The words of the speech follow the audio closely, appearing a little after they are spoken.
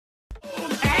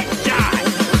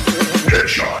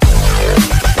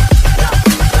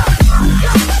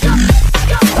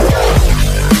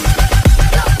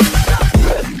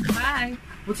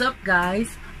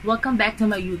guys! Welcome back to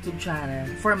my YouTube channel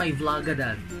for my vlog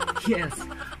gadag. Yes,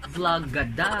 vlog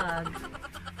gadag.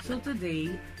 So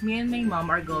today, me and my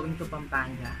mom are going to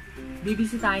Pampanga.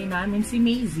 Bibisitahin namin si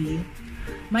Mazy,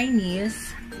 my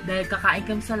niece, dahil kakain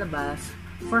kami sa labas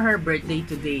for her birthday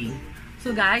today.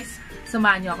 So guys,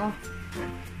 samahan niyo ako.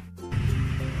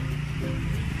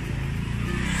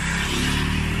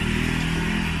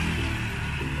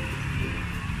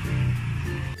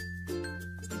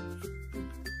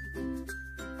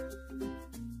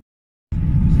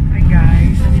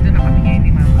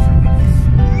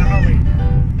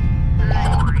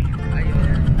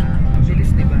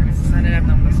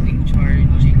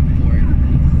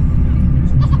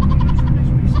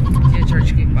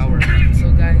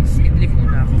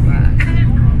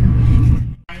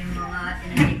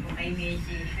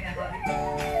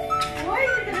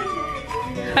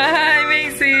 Hi,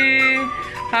 Mazy!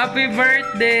 Happy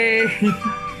birthday!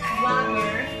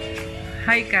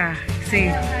 Hi ka.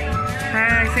 Say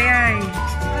hi. Say hi.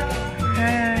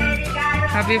 Hi.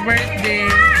 Happy birthday!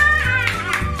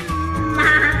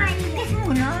 Kiss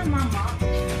muna, mama.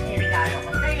 Regalo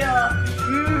ko sa'yo.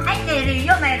 Ay, kay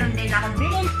Rio, mayroon din akong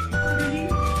bilhin.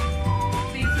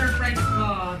 Say surprise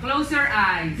mo. Close your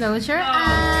eyes. Close your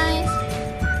eyes.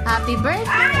 Happy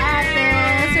birthday, ate!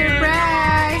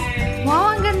 Surprise!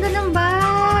 Wow, ang ganda ng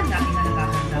bag!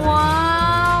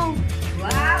 Wow!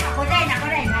 Wow, ako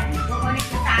rin. Kukunin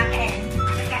ko sa akin.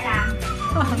 Teka lang.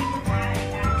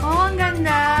 Oh, ang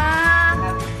ganda!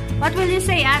 What will you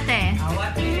say, ate?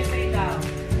 What will you say daw?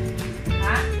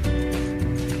 Ha?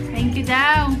 Thank you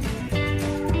daw.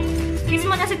 Kiss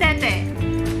mo na si Tete.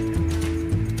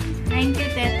 Thank you,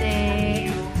 Tete.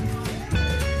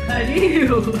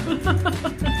 Aliw!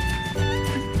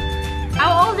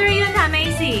 How old are you na,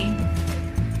 Mazy?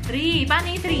 3. Paano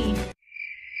yung 3?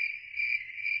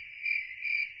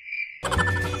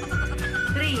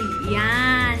 3.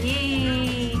 Yan.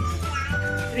 Yay!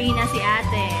 3 na si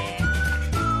ate.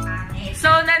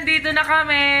 So, nandito na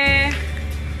kami.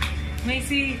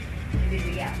 Mazy,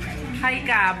 hi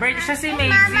ka. Birthday siya si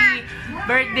Mazy.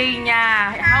 Birthday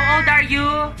niya. How old are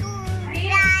you?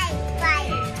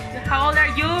 5. How old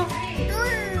are you?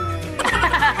 2.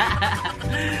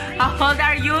 How old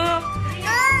are you?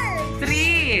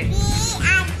 3.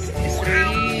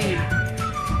 3.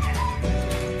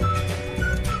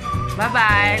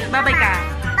 Bye-bye. Bye-bye ka.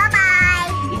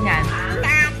 Bye-bye. Ingat.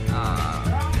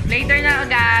 Later na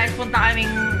guys. Punta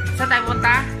kaming... Saan tayo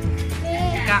punta?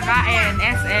 Kakain.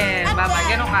 SM.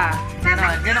 Bye-bye. Ganon ka.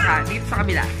 Ganon ka. Dito sa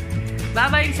kabila.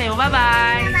 Bye-bye sa'yo.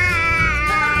 Bye-bye.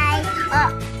 Bye.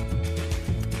 Oh.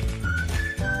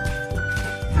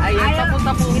 Ayun,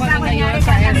 papunta po kami ngayon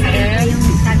sa SM.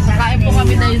 Kain po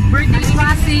kami na yung birthday ni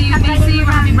Mazy. Mazy,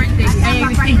 happy birthday.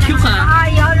 Ayun, thank you ka.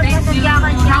 Thank you.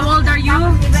 How old are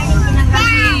you?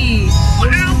 3.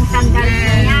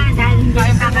 Kain po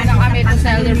na kami to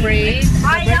celebrate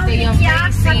the birthday of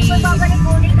Mazy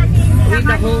with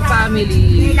the whole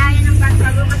family.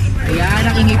 Ayan,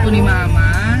 ang ingay po ni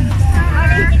Mama.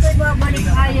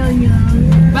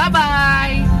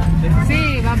 Bye-bye!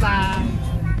 See, bye-bye!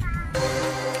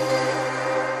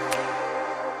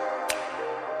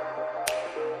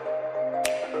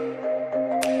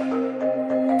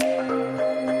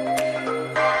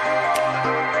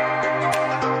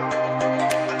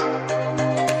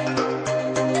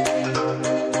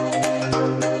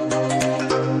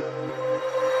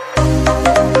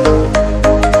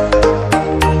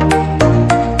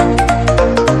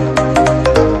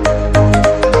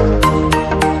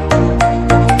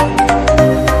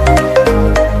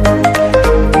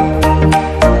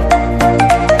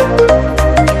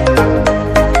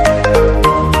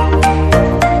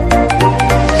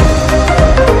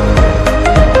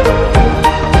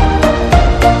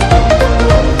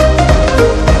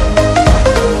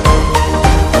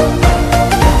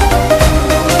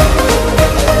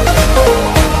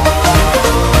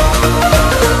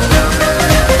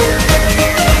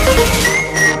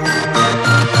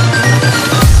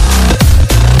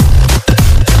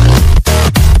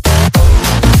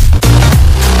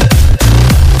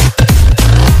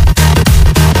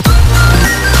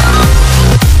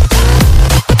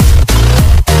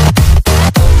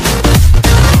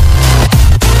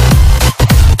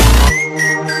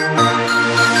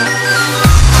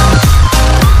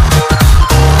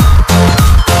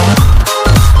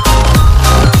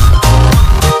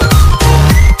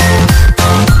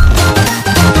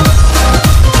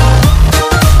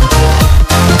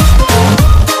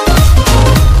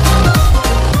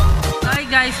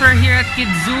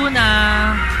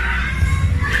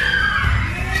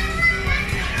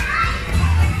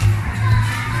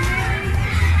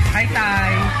 Hi,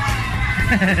 Tay.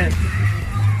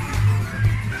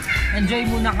 Enjoy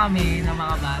muna kami ng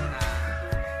mga bata.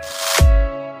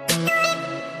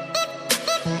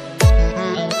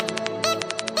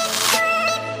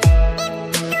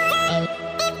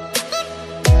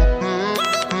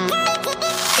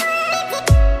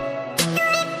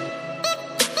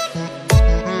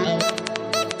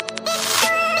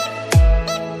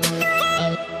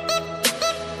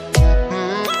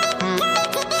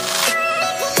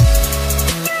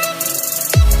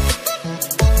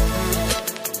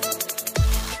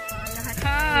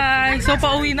 So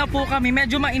pauwi na po kami.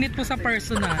 Medyo mainit po sa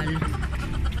personal.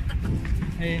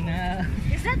 Ayun na.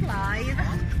 Is that live?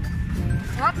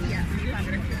 Oh, yeah.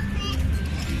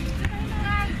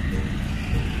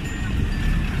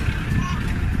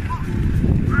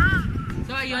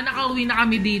 So ayun, nakauwi na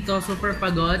kami dito. Super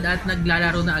pagod at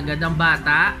naglalaro na agad ang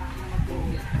bata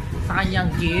sa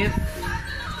kanyang gift.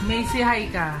 Mazy,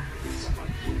 hi ka.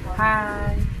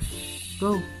 Hi.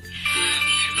 Go.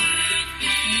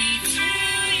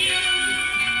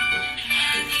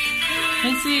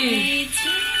 Mazy.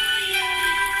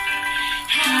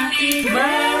 Happy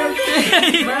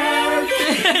birthday,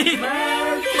 birthday,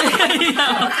 birthday,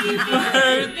 happy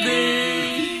birthday,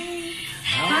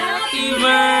 happy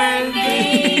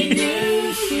birthday.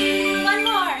 One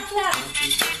more. Clap.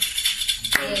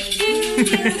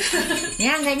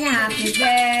 Yan, ganyan. Happy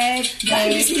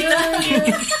birthday to you.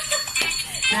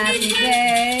 Happy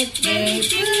birthday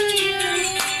to you.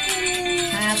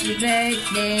 Happy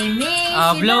birthday, Mazy.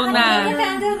 Oh, blow na.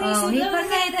 Oh, hipon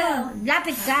ka ito.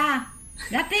 Lapit ka.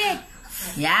 Lapit.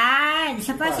 Yan.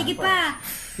 Isa pa, sige pa.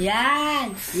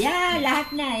 Yan. Yan,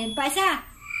 lahat na. Yan pa, isa.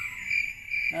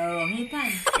 Oh, hipan.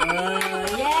 Oh,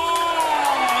 yeah.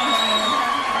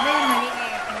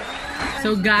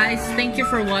 So guys, thank you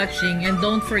for watching and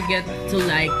don't forget to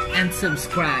like and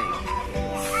subscribe.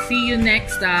 See you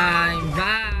next time.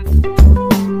 Bye.